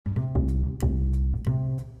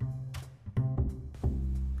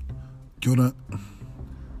Kia ora.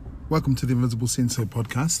 Welcome to the Invisible Sensei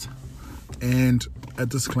podcast. And a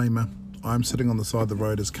disclaimer, I'm sitting on the side of the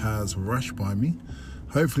road as cars rush by me.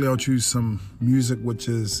 Hopefully I'll choose some music which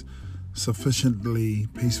is sufficiently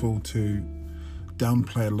peaceful to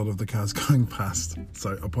downplay a lot of the cars going past.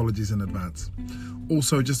 So apologies in advance.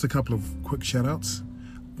 Also, just a couple of quick shout outs.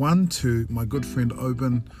 One to my good friend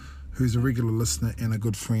Oben, who's a regular listener and a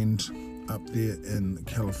good friend up there in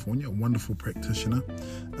California, a wonderful practitioner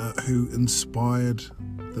who inspired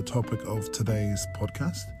the topic of today's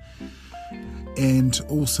podcast. And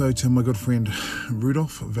also to my good friend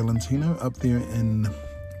Rudolph Valentino up there in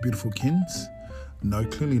beautiful Cairns. No,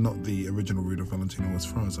 clearly not the original Rudolph Valentino as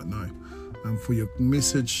far as I know. For your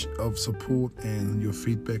message of support and your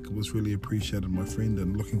feedback, it was really appreciated, my friend,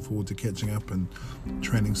 and looking forward to catching up and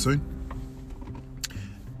training soon.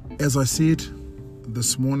 As I said,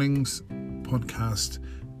 this morning's podcast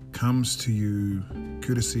comes to you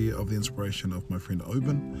courtesy of the inspiration of my friend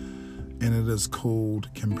Oben, and it is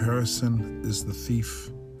called Comparison is the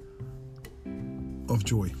Thief of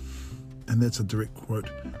Joy. And that's a direct quote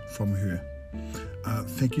from her.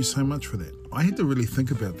 Thank you so much for that. I had to really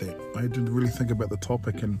think about that. I had to really think about the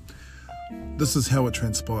topic, and this is how it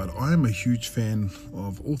transpired. I am a huge fan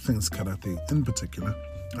of all things karate in particular.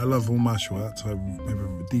 I love all martial arts. I have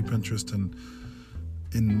a deep interest in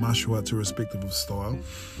martial arts irrespective of style,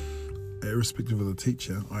 irrespective of the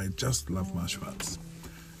teacher. I just love martial arts,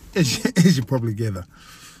 as you probably gather.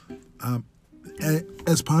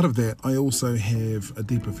 As part of that, I also have a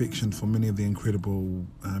deep affection for many of the incredible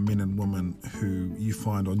men and women who you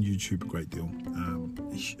find on YouTube a great deal.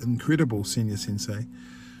 Incredible senior sensei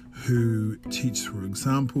who teach through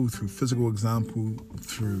example, through physical example,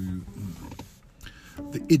 through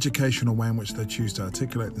the educational way in which they choose to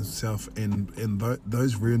articulate themselves, and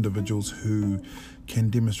those rare individuals who can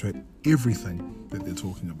demonstrate everything that they're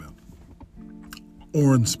talking about.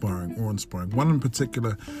 Awe-inspiring. One in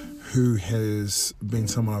particular who has been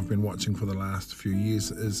someone I've been watching for the last few years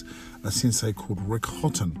is a sensei called Rick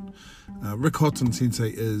Houghton. Rick Houghton sensei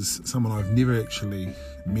is someone I've never actually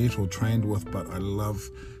met or trained with, but I love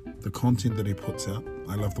the content that he puts out.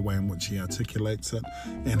 I love the way in which he articulates it,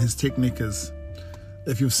 and his technique is,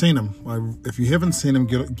 if you've seen him, if you haven't seen him,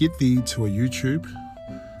 get thee to a YouTube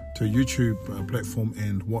platform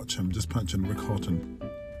and watch him. Just punch in Rick Houghton.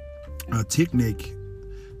 Technique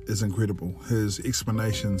is incredible. His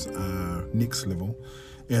explanations are next level.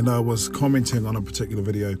 And I was commenting on a particular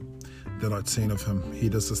video that I'd seen of him. He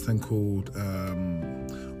does this thing called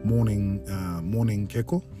morning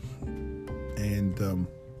keko, and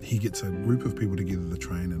he gets a group of people together to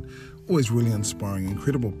train, and always really inspiring,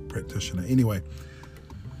 incredible practitioner. Anyway,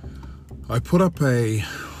 I put up a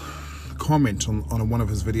comment on one of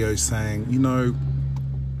his videos saying,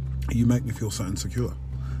 you make me feel so insecure.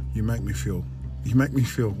 You make me feel,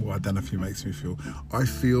 well, I don't know if he makes me feel, I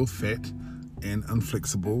feel fat and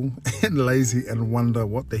inflexible and lazy and wonder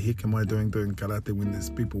what the heck am I doing karate when there's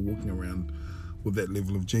people walking around with that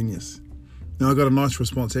level of genius. Now, I got a nice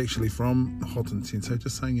response actually from Houghton Sensei,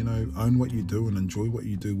 just saying, own what you do and enjoy what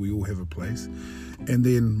you do. We all have a place. And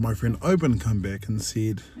then my friend Oben came back and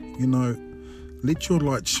said, let your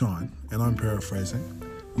light shine. And I'm paraphrasing.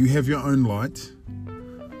 You have your own light.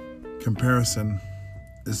 Comparison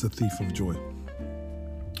is the thief of joy.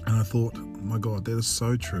 And I thought, my God, that is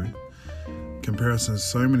so true. Comparison is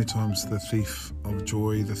so many times the thief of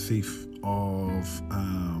joy, the thief of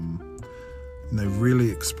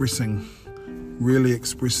really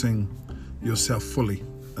expressing yourself fully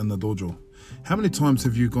in the dojo. How many times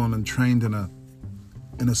have you gone and trained in a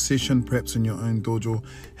session, perhaps in your own dojo?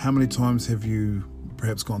 How many times have you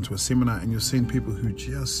perhaps gone to a seminar and you've seen people who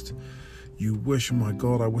you wish, oh my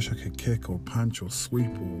God, I wish I could kick or punch or sweep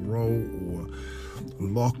or roll or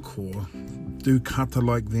lock or do kata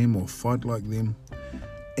like them or fight like them.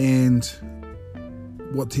 And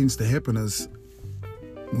what tends to happen is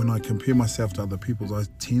when I compare myself to other people, I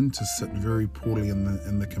tend to sit very poorly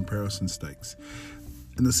in the comparison stakes.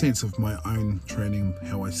 In the sense of my own training,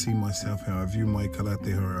 how I see myself, how I view my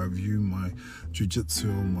karate, how I view my jiu-jitsu,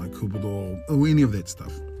 my kubudo, or any of that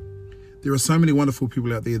stuff. There are so many wonderful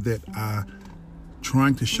people out there that are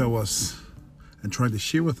trying to show us and trying to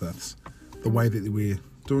share with us the way that we're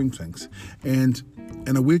doing things. And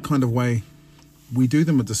in a weird kind of way, we do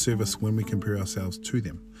them a disservice when we compare ourselves to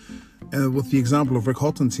them. And with the example of Rick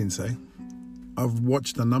Houghton Sensei, I've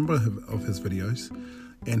watched a number of his videos,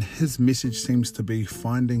 and his message seems to be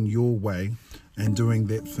finding your way and doing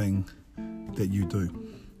that thing that you do.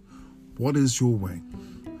 What is your way?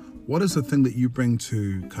 What is the thing that you bring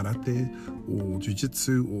to karate or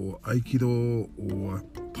jiu-jitsu or aikido or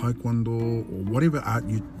taekwondo, or whatever art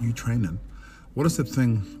you train in, what is the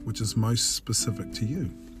thing which is most specific to you?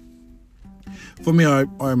 For me,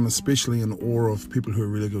 I'm especially in awe of people who are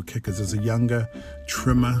really good kickers. As a younger,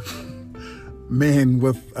 trimmer man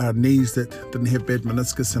with knees that didn't have bad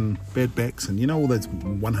meniscus and bad backs, and all those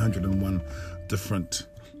 101 different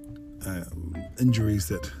injuries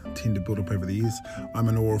that tend to build up over the years, I'm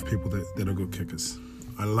in awe of people that are good kickers.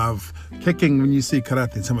 I love kicking. When you see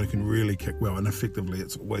karate, someone who can really kick well and effectively,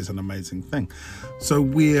 it's always an amazing thing. So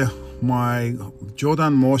where my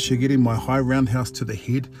Jordan Mo Shigiri, my high roundhouse to the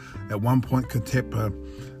head, at one point could tap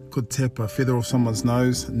a feather off someone's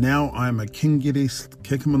nose, now I'm a kingiri,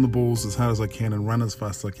 kick him in the balls as hard as I can and run as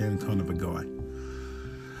fast as I can kind of a guy.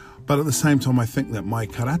 But at the same time, I think that my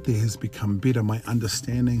karate has become better, my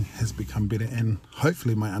understanding has become better, and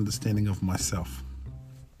hopefully my understanding of myself.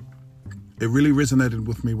 It really resonated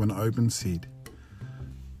with me when Oben said,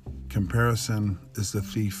 comparison is the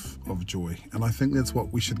thief of joy. And I think that's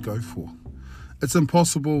what we should go for. It's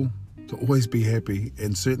impossible to always be happy,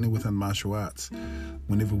 and certainly within martial arts,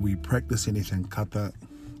 whenever we practice anything, kata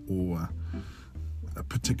or a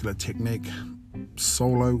particular technique,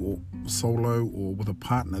 solo or with a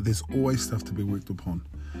partner, there's always stuff to be worked upon.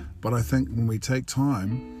 But I think when we take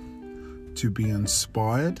time to be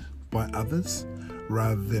inspired by others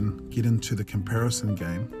rather than get into the comparison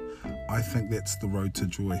game, I think that's the road to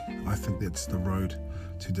joy. I think that's the road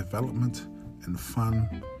to development and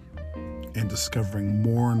fun and discovering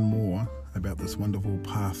more and more about this wonderful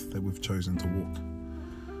path that we've chosen to walk.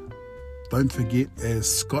 Don't forget, as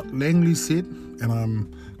Scott Langley said, and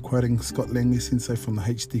I'm quoting Scott Langley Sensei from the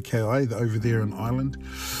HDKI over there in Ireland,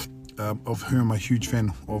 of whom I'm a huge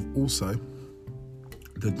fan of also,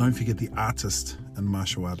 that don't forget the artist and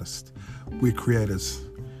martial artist. We're creators,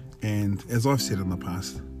 and as I've said in the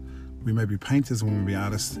past, we may be painters and we may be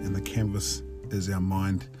artists, and the canvas is our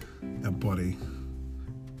mind, our body,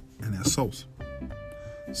 and our souls.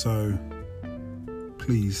 So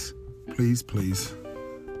please, please, please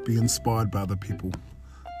be inspired by other people,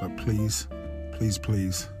 but please, please,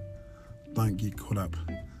 please don't get caught up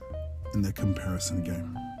in the comparison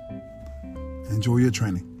game. Enjoy your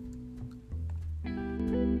training.